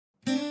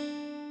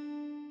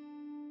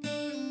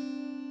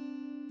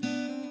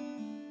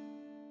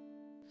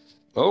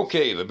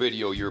Okay, the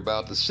video you're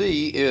about to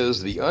see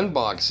is the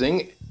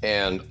unboxing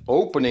and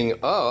opening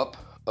up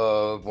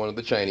of one of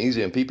the Chinese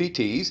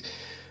MPPTs.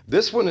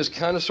 This one is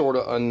kind of sort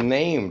of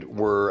unnamed,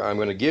 where I'm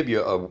going to give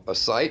you a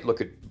site.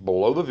 Look at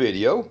below the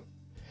video,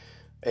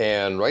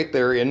 and right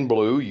there in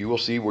blue you will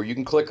see where you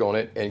can click on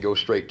it and go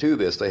straight to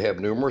this. They have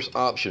numerous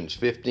options: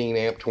 15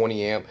 amp,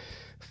 20 amp,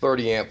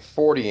 30 amp,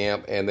 40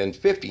 amp, and then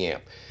 50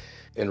 amp.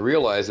 And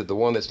realize that the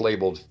one that's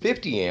labeled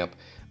 50 amp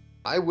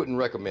I wouldn't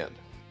recommend.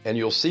 And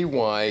you'll see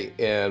why,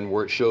 and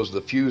where it shows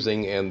the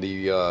fusing and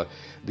the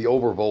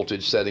over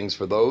voltage settings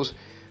for those.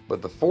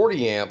 But the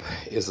 40 amp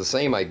is the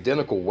same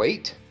identical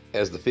weight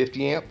as the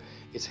 50 amp.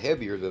 It's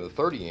heavier than the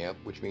 30 amp,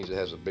 which means it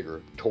has a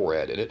bigger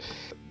torad in it.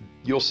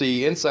 You'll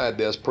see inside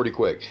this pretty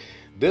quick.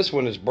 This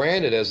one is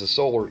branded as the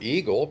Solar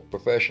Eagle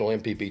Professional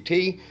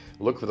MPPT.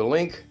 Look for the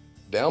link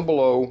down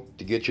below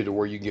to get you to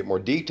where you can get more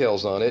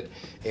details on it.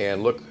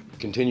 And look,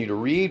 continue to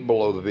read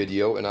below the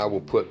video, and I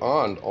will put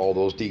on all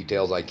those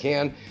details I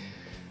can.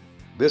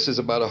 This is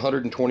about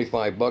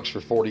 125 bucks for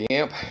 40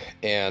 amp,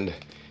 and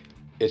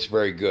it's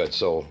very good.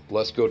 So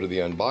let's go to the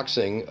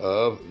unboxing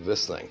of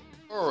this thing.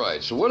 All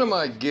right, so what am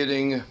I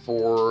getting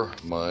for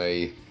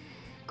my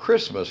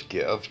Christmas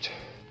gift?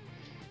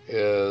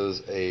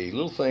 Is a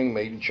little thing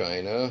made in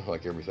China,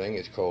 like everything.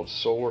 It's called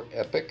Solar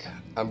Epic.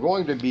 I'm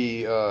going to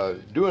be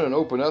doing an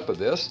open up of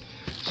this,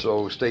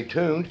 so stay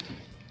tuned.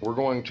 We're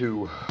going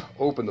to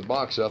open the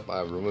box up.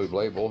 I've removed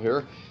label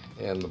here,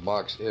 and the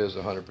box is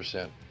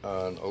 100%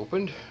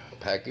 unopened.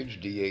 Package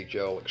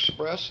DHL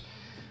Express.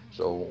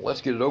 So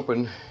let's get it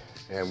open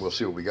and we'll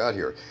see what we got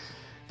here.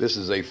 This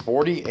is a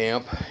 40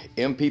 amp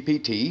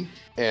MPPT,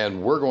 and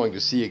we're going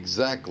to see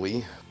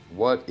exactly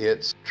what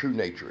its true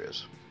nature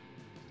is.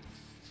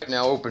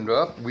 Now opened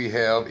up, we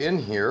have in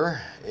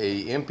here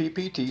a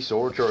MPPT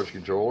Solar Charge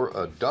Controller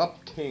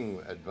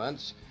adopting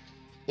advanced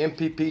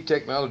MPP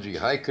technology,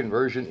 high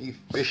conversion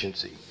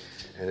efficiency.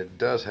 And it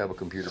does have a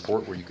computer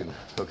port where you can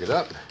hook it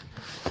up.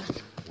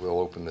 We'll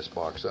open this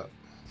box up.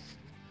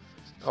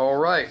 All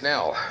right,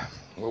 now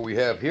what we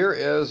have here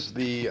is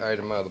the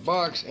item out of the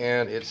box,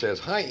 and it says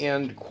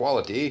high-end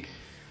quality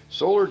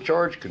solar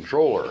charge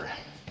controller,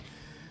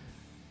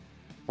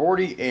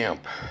 40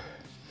 amp.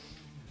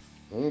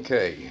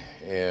 Okay,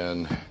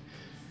 and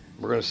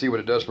we're going to see what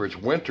it does for its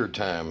winter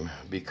time,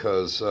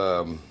 because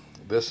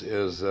this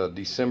is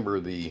December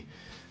the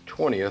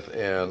 20th,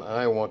 and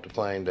I want to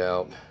find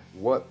out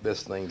what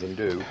this thing can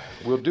do.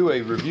 We'll do a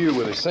review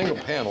with a single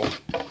panel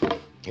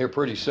here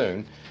pretty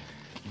soon.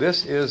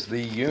 This is the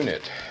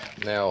unit.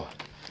 Now,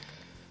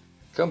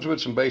 comes with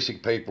some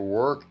basic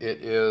paperwork.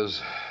 It is,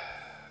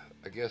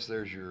 I guess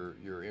there's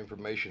your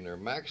information there.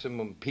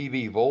 Maximum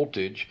PV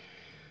voltage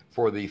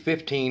for the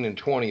 15 and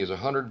 20 is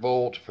 100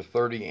 volts. For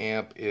 30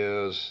 amp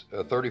is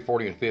 30,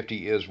 40, and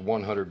 50 is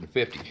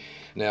 150.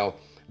 Now,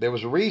 there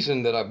was a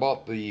reason that I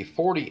bought the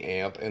 40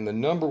 amp, and the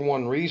number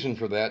one reason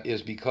for that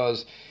is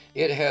because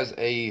it has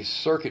a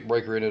circuit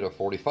breaker in it of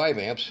 45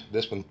 amps.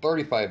 This one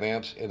 35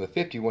 amps, and the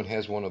 50 one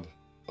has one of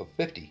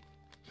 50.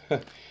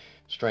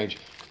 Strange.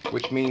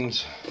 Which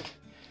means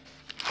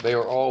they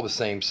are all the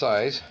same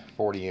size.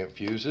 40 amp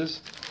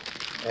fuses,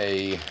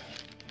 a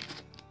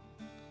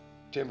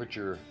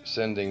temperature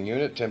sending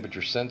unit,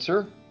 temperature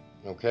sensor,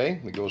 okay,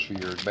 that goes for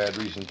your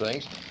batteries and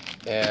things,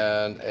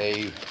 and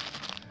a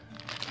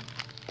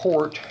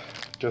port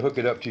to hook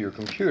it up to your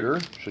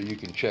computer so you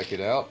can check it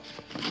out.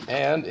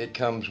 And it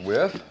comes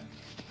with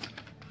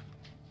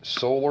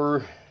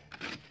Solar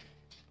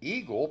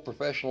Eagle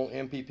Professional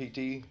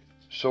MPPT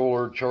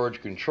Solar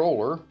Charge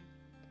Controller,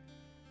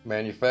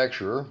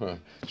 manufacturer,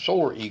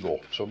 Solar Eagle.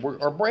 So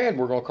our brand,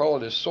 we're going to call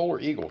it is Solar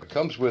Eagle. It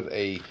comes with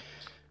a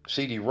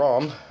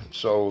CD-ROM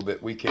so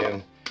that we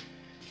can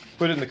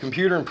put it in the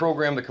computer and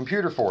program the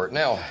computer for it.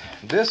 Now,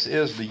 this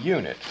is the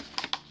unit.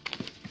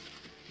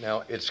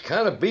 Now, it's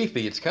kind of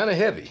beefy, it's kind of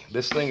heavy.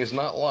 This thing is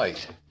not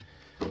light.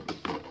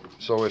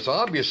 So it's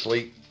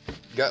obviously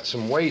got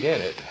some weight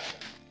in it.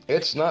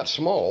 It's not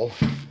small.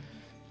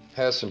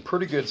 Has some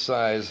pretty good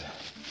size.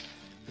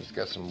 It's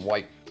got some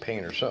white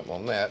paint or something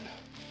on that.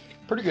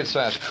 Pretty good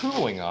size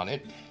cooling on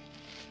it.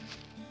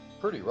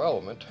 Pretty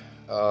relevant.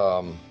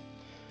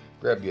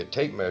 Grab you a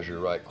tape measure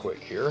right quick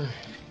here.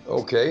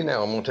 Okay,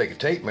 now I'm going to take a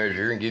tape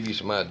measure and give you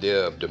some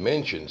idea of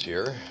dimensions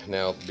here.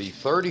 Now, the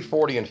 30,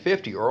 40, and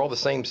 50 are all the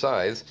same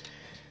size.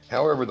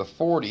 However, the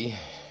 40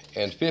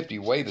 and 50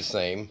 weigh the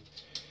same.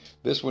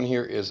 This one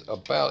here is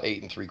about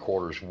 8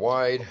 3/4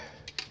 wide.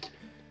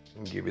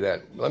 Let me give you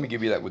that. Let me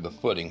give you that with the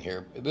footing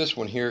here. This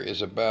one here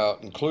is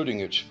about, including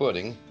its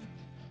footing,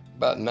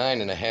 about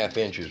 9.5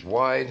 inches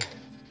wide,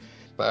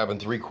 5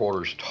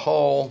 3/4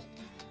 tall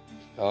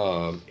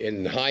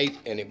in height,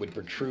 and it would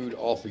protrude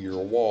off of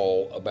your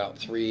wall about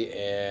 3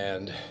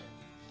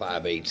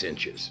 5/8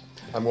 inches.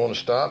 I'm going to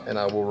stop and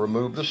I will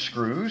remove the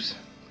screws.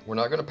 We're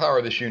not going to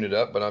power this unit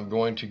up, but I'm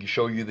going to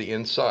show you the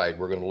inside.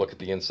 We're going to look at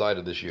the inside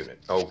of this unit.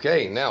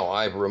 Okay, now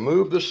I've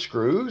removed the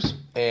screws,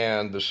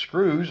 and the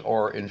screws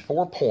are in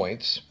 4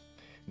 points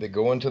that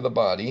go into the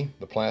body,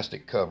 the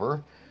plastic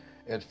cover,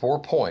 at 4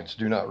 points.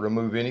 Do not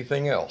remove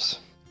anything else.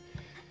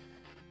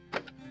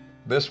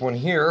 This one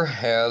here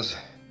has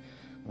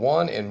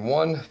 1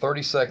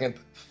 1/32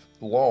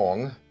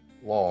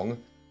 long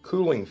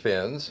cooling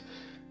fins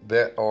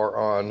that are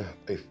on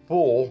a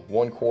full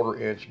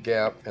 1/4 inch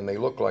gap, and they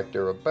look like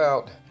they're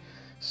about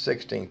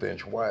 1/16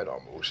 inch wide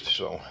almost,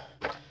 so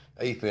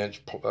 1/8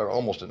 inch,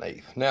 almost an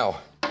eighth.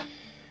 Now,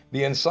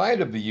 the inside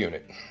of the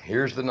unit,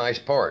 here's the nice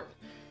part.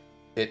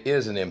 It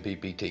is an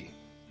MPPT.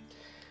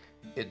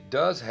 It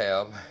does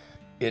have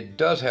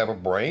a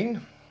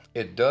brain.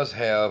 It does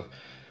have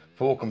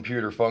full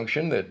computer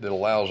function that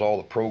allows all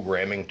the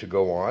programming to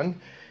go on.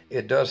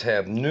 It does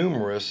have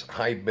numerous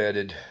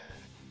heavy-bedded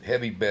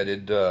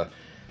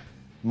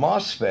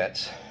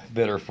MOSFETs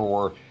that are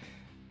for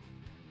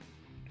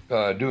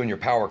doing your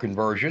power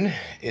conversion.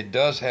 It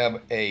does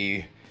have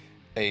an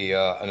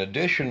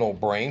additional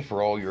brain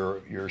for all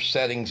your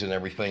settings and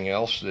everything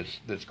else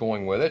that's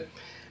going with it.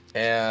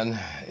 And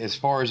as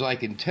far as I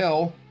can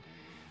tell,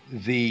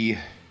 the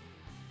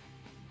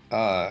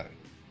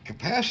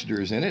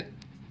capacitors in it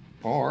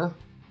are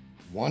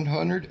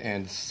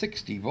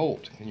 160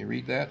 volt. Can you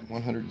read that?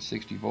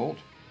 160 volt,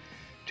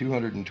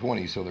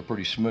 220, so they're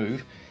pretty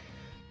smooth.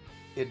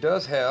 It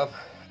does have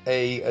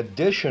a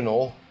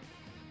additional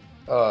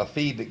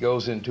feed that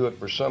goes into it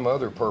for some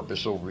other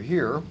purpose over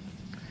here.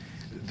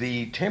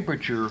 The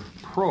temperature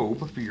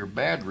probe for your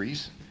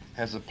batteries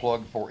has a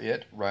plug for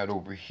it right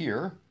over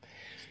here.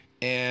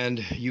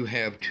 And you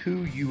have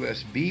 2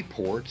 USB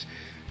ports.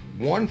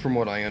 One, from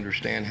what I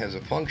understand, has a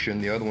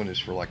function. The other one is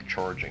for like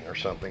charging or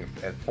something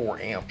at 4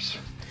 amps.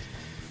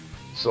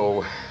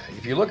 So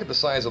if you look at the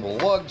size of the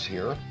lugs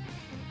here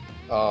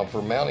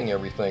for mounting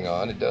everything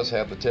on, it does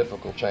have the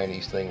typical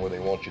Chinese thing where they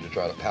want you to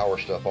try to power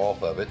stuff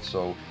off of it.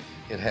 So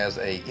it has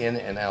a in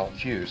and out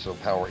fuse, so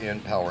power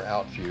in, power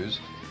out fuse,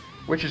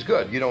 which is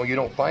good. You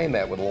don't find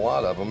that with a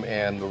lot of them.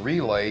 And the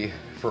relay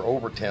for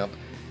overtemp,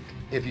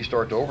 if you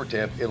start to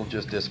overtemp, it'll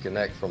just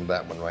disconnect from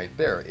that one right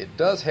there. It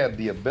does have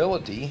the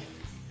ability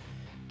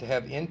to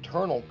have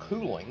internal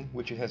cooling,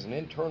 which it has an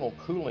internal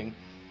cooling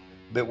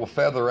that will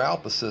feather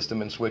out the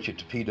system and switch it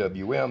to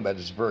PWM. That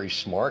is very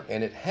smart.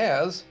 And it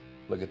has,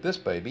 look at this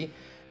baby,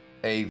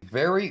 a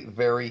very,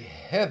 very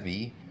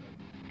heavy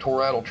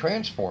toroidal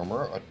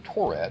transformer, a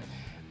torad,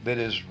 that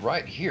is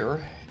right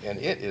here, and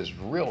it is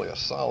really a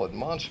solid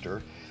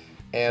monster.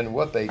 And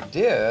what they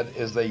did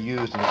is they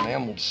used an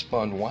enameled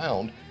spun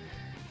wound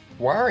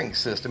wiring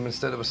system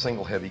instead of a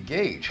single heavy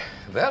gauge.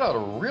 That ought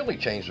to really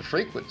change the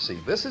frequency.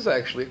 This is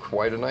actually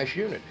quite a nice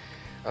unit.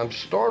 I'm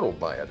startled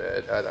by it.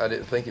 I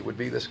didn't think it would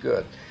be this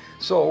good.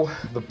 So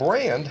the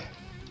brand,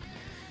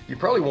 you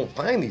probably won't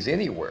find these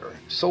anywhere.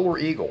 Solar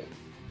Eagle.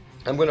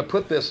 I'm going to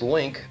put this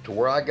link to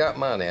where I got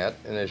mine at,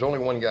 and there's only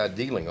one guy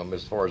dealing them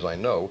as far as I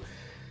know.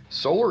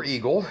 Solar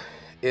Eagle.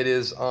 It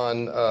is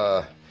on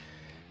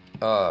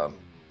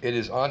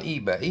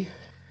eBay.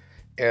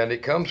 And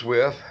it comes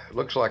with,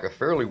 looks like a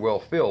fairly well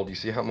filled. You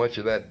see how much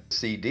of that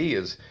CD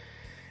is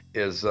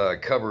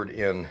covered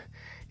in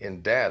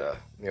data.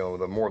 You know,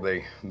 the more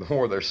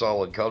they're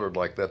solid colored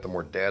like that, the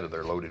more data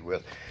they're loaded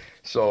with.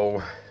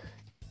 So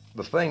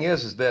the thing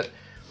is that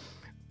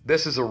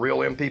this is a real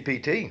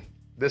MPPT.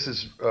 This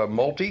is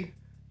multi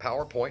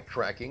PowerPoint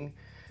tracking,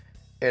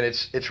 and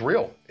it's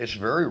real. It's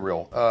very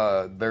real.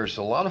 There's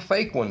a lot of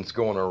fake ones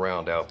going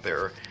around out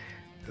there.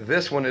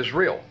 This one is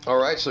real. All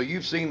right, so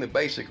you've seen the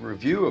basic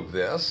review of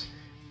this,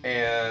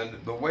 and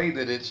the way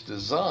that it's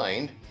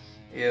designed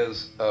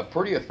is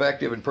pretty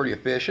effective and pretty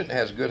efficient. It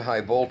has good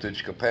high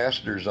voltage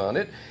capacitors on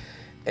it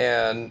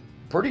and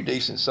pretty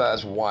decent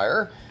sized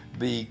wire.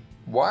 The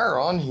wire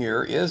on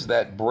here is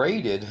that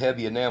braided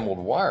heavy enameled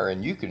wire,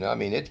 and you can, I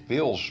mean, it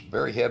feels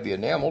very heavy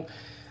enameled.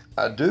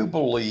 I do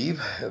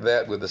believe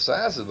that with the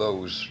size of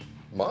those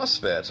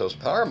MOSFETs, those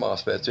power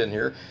MOSFETs in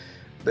here,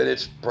 that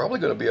it's probably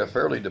going to be a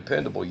fairly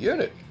dependable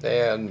unit,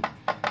 and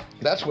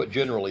that's what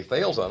generally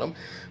fails on them.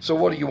 So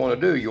what do you want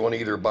to do? You want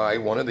to either buy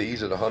one of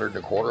these at $100 and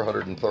a quarter,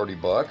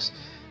 $130,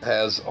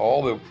 has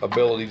all the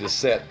ability to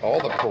set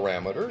all the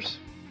parameters,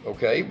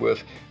 okay?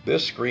 With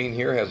this screen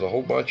here, has a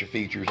whole bunch of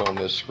features on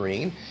this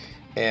screen,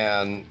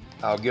 and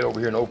I'll get over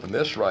here and open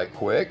this right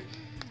quick.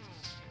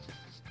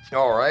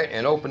 All right,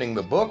 and opening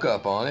the book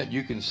up on it,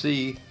 you can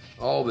see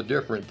all the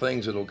different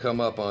things that'll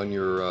come up on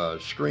your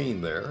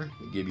screen there.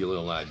 I'll give you a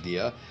little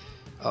idea.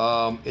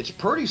 It's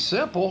pretty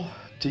simple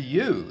to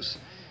use.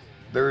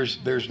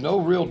 There's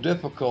no real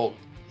difficult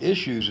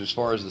issues as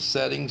far as the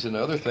settings and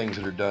other things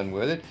that are done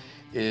with it.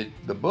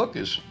 The book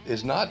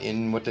is not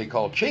in what they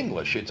call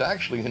Chinglish. It's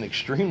actually in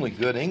extremely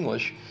good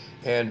English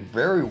and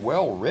very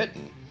well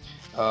written.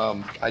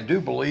 I do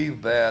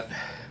believe that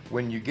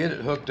when you get it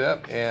hooked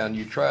up and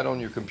you try it on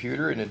your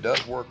computer, and it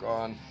does work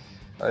on,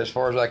 as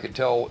far as I could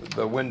tell,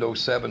 the Windows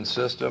 7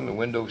 system and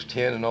Windows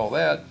 10 and all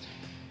that,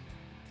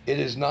 it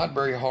is not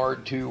very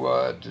hard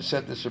to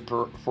set this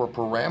for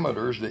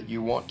parameters that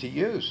you want to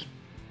use.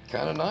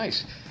 Kind of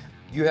nice.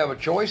 You have a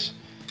choice.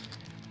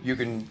 You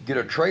can get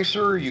a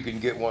tracer. You can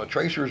get one.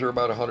 Tracers are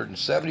about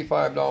 $175,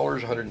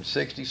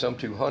 $160, some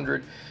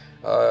 $200.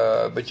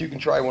 But you can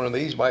try one of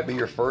these. Might be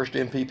your first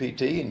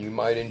MPPT, and you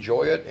might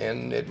enjoy it,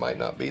 and it might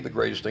not be the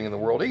greatest thing in the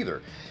world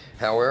either.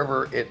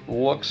 However, it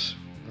looks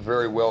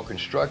very well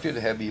constructed,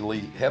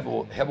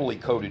 heavily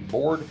coated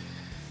board,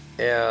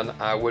 and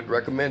I would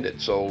recommend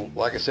it. So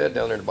like I said,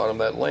 down there at the bottom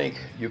of that link,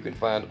 you can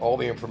find all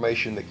the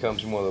information that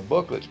comes in one of the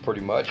booklets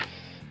pretty much,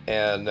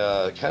 and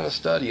kind of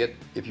study it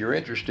if you're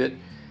interested.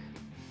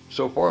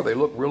 So far they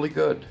look really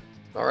good.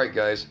 All right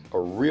guys, a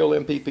real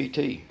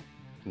MPPT,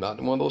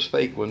 not one of those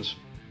fake ones.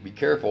 Be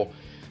careful,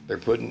 they're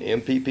putting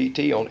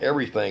MPPT on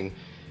everything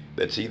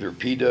that's either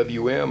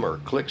PWM or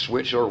click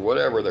switch or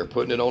whatever. They're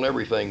putting it on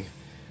everything.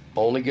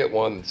 Only get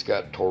one that's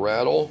got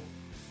toroidal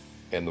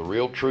and the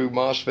real true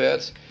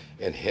MOSFETs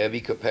and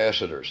heavy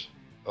capacitors.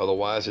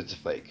 Otherwise it's a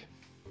fake.